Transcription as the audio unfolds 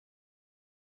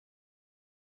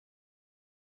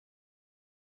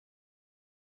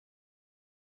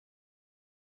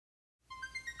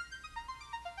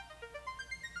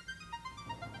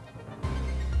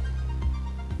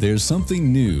There's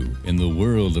something new in the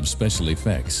world of special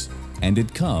effects, and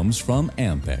it comes from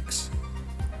Ampex.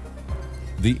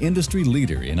 The industry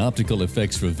leader in optical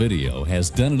effects for video has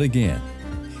done it again.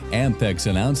 Ampex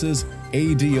announces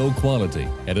ADO quality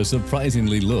at a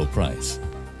surprisingly low price.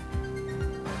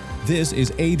 This is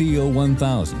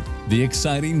ADO-1000, the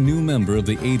exciting new member of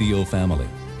the ADO family,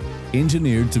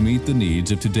 engineered to meet the needs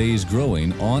of today's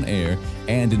growing on-air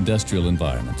and industrial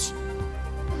environments.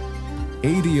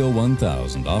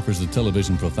 ADO-1000 offers the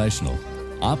television professional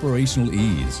operational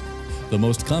ease, the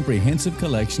most comprehensive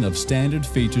collection of standard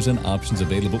features and options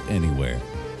available anywhere,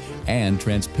 and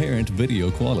transparent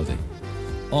video quality,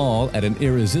 all at an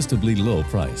irresistibly low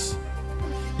price.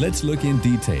 Let's look in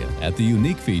detail at the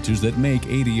unique features that make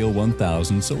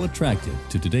ADO-1000 so attractive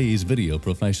to today's video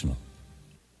professional.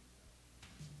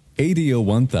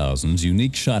 ADO-1000's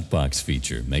unique shotbox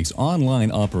feature makes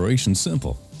online operation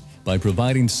simple by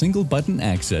providing single-button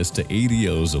access to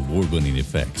ADO's award-winning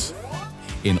effects.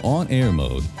 In on-air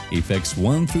mode, effects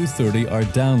 1 through 30 are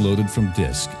downloaded from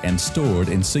disk and stored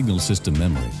in signal system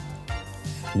memory.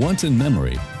 Once in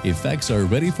memory, effects are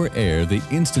ready for air the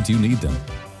instant you need them,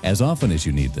 as often as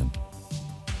you need them.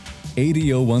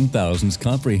 ADO-1000's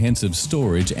comprehensive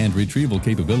storage and retrieval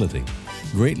capability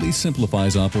greatly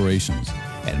simplifies operations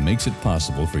and makes it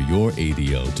possible for your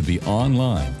ADO to be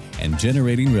online and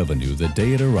generating revenue the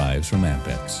day it arrives from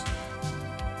Ampex.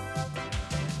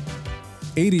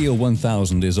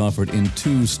 ADO-1000 is offered in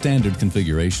 2 standard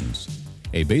configurations: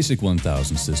 a basic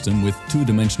 1000 system with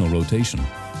 2-dimensional rotation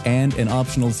and an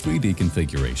optional 3D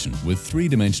configuration with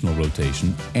 3-dimensional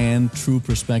rotation and true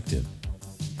perspective.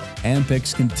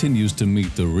 Ampex continues to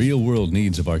meet the real-world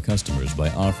needs of our customers by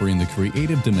offering the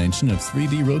creative dimension of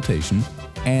 3D rotation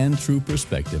and true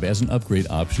perspective as an upgrade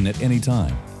option at any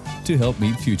time to help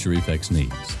meet future effects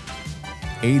needs.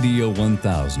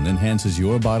 ADO-1000 enhances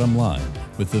your bottom line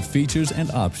with the features and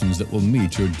options that will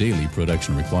meet your daily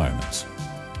production requirements.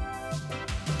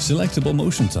 Selectable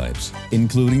motion types,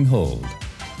 including hold,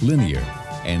 linear,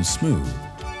 and smooth,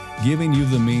 giving you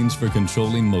the means for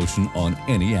controlling motion on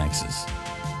any axis,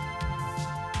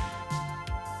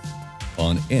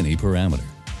 on any parameter.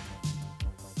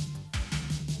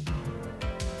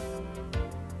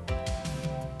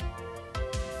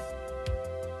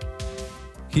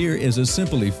 Here is a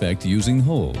simple effect using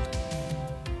hold.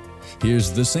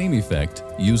 Here's the same effect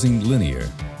using linear.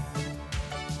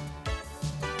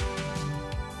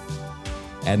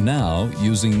 And now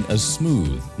using a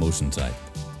smooth motion type.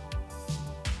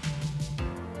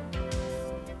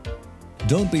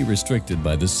 Don't be restricted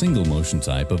by the single motion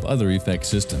type of other effect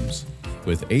systems.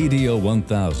 With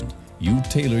ADO-1000, you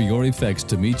tailor your effects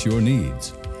to meet your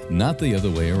needs, not the other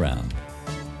way around.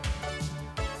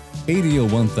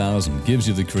 ADO-1000 gives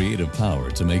you the creative power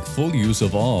to make full use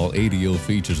of all ADO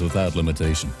features without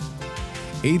limitation.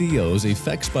 ADO's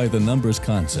effects by the numbers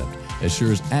concept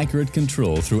assures accurate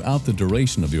control throughout the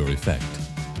duration of your effect.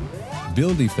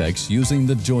 Build effects using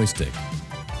the joystick,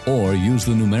 or use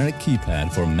the numeric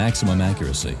keypad for maximum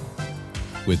accuracy.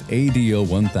 With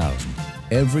ADO-1000,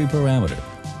 every parameter,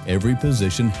 every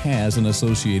position has an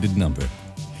associated number,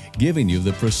 giving you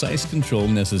the precise control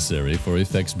necessary for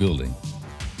effects building.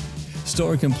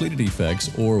 Store completed effects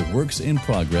or works in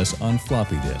progress on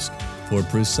floppy disk for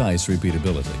precise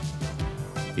repeatability.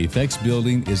 Effects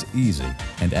building is easy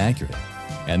and accurate,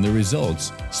 and the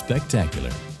results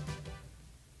spectacular.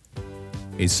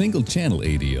 A single-channel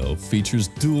ADO features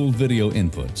dual video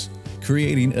inputs,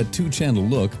 creating a 2-channel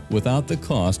look without the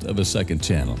cost of a second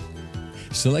channel.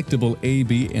 Selectable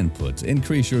AB inputs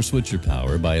increase your switcher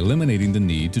power by eliminating the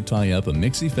need to tie up a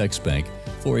mix effects bank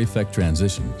for effect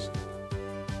transitions.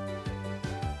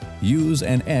 Use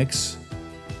an X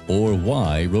or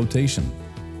Y rotation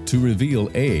to reveal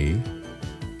A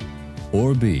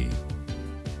or B,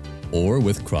 or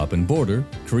with crop and border,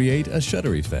 create a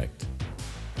shutter effect.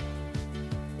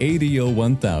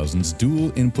 ADO-1000's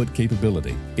dual input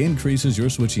capability increases your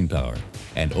switching power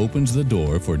and opens the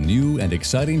door for new and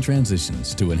exciting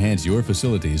transitions to enhance your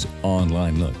facility's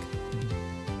online look.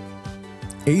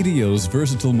 ADO's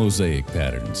versatile mosaic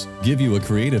patterns give you a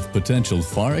creative potential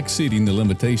far exceeding the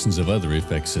limitations of other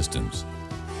effect systems.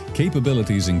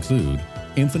 Capabilities include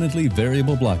infinitely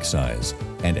variable block size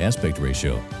and aspect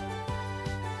ratio,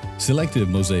 selective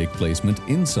mosaic placement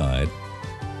inside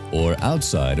or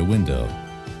outside a window,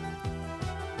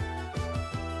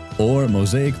 or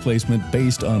mosaic placement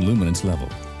based on luminance level.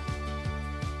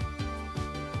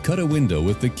 Cut a window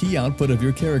with the key output of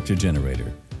your character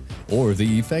generator or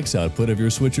the effects output of your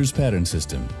switcher's pattern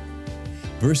system.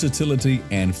 Versatility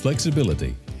and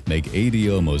flexibility make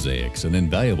ADO mosaics an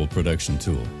invaluable production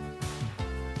tool.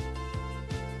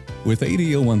 With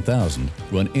ADO-1000,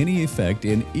 run any effect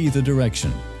in either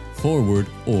direction, forward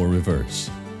or reverse.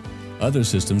 Other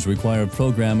systems require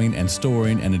programming and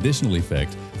storing an additional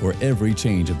effect for every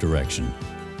change of direction.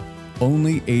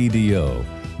 Only ADO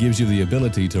gives you the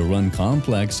ability to run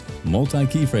complex,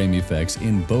 multi-keyframe effects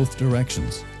in both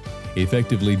directions,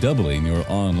 effectively doubling your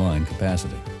online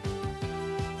capacity.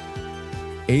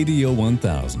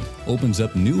 ADO-1000 opens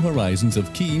up new horizons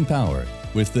of keying power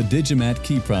with the Digimat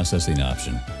key processing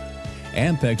option.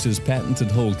 Ampex's patented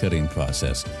hole cutting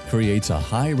process creates a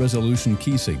high-resolution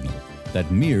key signal that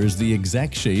mirrors the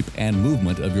exact shape and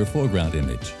movement of your foreground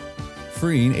image,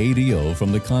 freeing ADO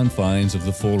from the confines of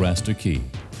the full raster key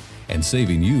and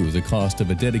saving you the cost of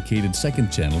a dedicated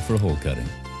second channel for hole cutting.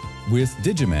 With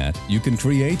Digimat, you can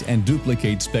create and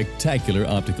duplicate spectacular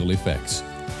optical effects,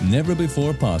 never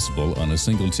before possible on a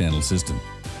single channel system,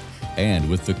 and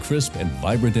with the crisp and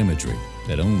vibrant imagery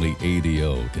that only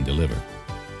ADO can deliver.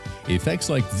 Effects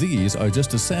like these are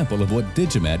just a sample of what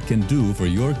Digimat can do for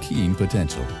your keying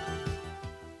potential.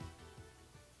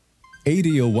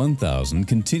 ADO-1000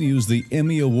 continues the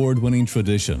Emmy Award-winning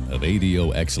tradition of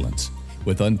ADO excellence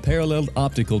with unparalleled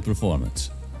optical performance.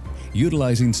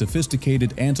 Utilizing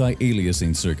sophisticated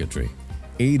anti-aliasing circuitry,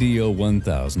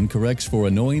 ADO-1000 corrects for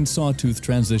annoying sawtooth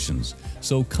transitions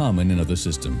so common in other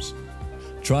systems.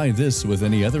 Try this with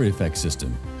any other effect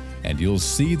system, and you'll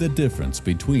see the difference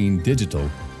between digital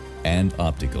and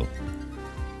optical.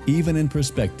 Even in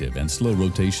perspective and slow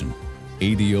rotation,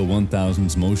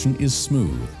 ADO-1000's motion is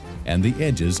smooth and the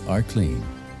edges are clean.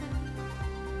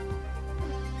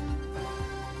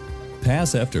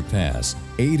 Pass after pass,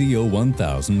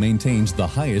 ADO-1000 maintains the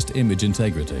highest image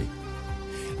integrity.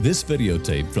 This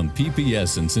videotape from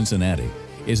PPS in Cincinnati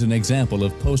is an example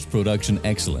of post-production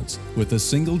excellence with a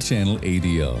single-channel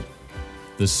ADO.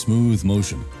 The smooth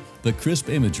motion, the crisp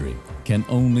imagery can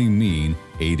only mean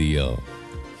ADO.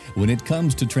 When it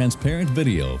comes to transparent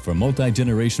video for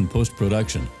multi-generation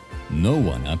post-production, no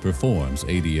one outperforms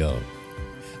ADO.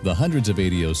 The hundreds of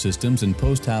ADO systems in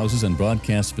post houses and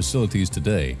broadcast facilities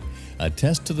today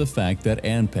attest to the fact that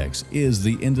Ampex is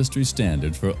the industry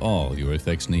standard for all your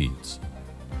effects needs.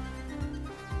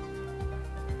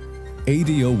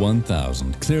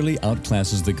 ADO-1000 clearly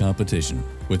outclasses the competition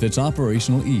with its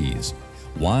operational ease,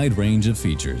 wide range of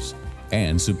features,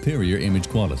 and superior image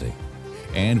quality.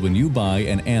 And when you buy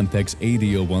an Ampex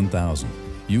ADO-1000,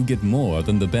 you get more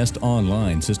than the best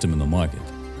online system in the market.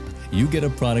 You get a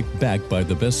product backed by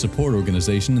the best support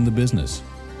organization in the business.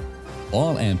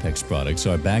 All Ampex products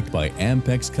are backed by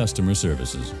Ampex Customer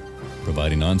Services,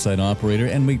 providing on-site operator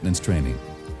and maintenance training,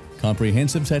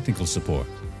 comprehensive technical support,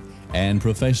 and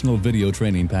professional video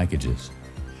training packages.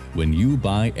 When you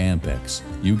buy Ampex,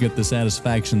 you get the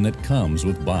satisfaction that comes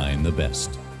with buying the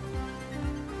best.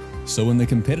 So in the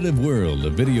competitive world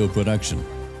of video production,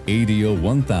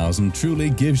 ADO-1000 truly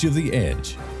gives you the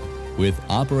edge with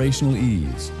operational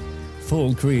ease,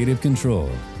 full creative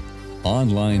control,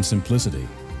 online simplicity,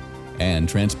 and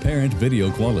transparent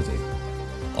video quality,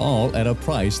 all at a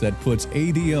price that puts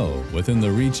ADO within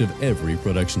the reach of every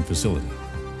production facility.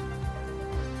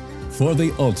 For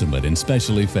the ultimate in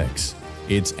special effects,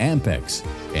 it's Ampex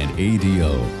and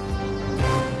ADO.